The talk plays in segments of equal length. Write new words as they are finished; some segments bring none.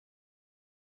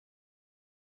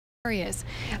Areas.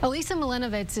 Elisa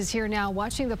Malinovitz is here now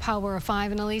watching the Power of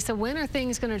 5. And Elisa, when are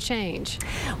things going to change?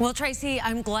 Well, Tracy,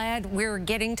 I'm glad we're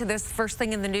getting to this first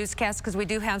thing in the newscast because we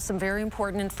do have some very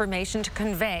important information to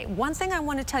convey. One thing I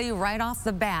want to tell you right off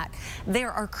the bat,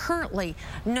 there are currently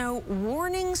no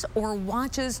warnings or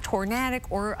watches,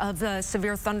 tornadic or of the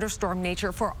severe thunderstorm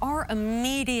nature for our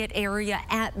immediate area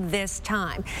at this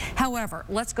time. However,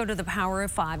 let's go to the Power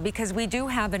of 5 because we do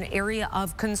have an area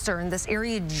of concern. This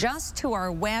area just to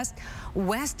our west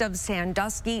of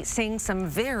Sandusky, seeing some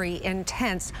very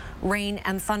intense rain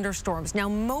and thunderstorms. Now,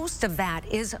 most of that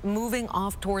is moving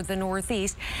off toward the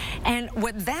northeast. And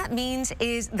what that means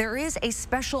is there is a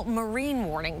special marine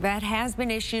warning that has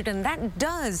been issued, and that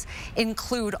does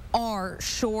include our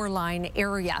shoreline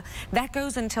area. That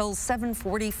goes until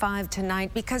 7:45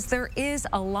 tonight because there is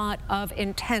a lot of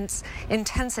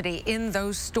intensity in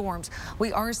those storms.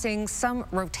 We are seeing some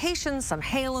rotation, some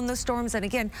hail in the storms, and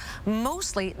again,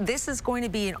 mostly this is going to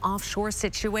be an offshore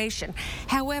situation.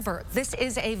 However, this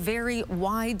is a very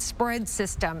widespread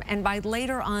system, and by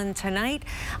later on tonight,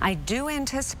 I do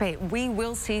anticipate we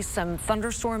will see some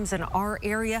thunderstorms in our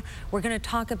area. We're going to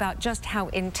talk about just how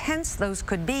intense those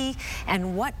could be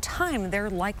and what time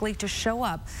they're likely to show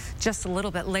up just a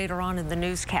little bit later on in the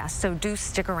newscast. So do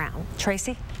stick around.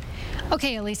 Tracy?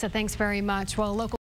 Okay, Elisa, thanks very much. Well, local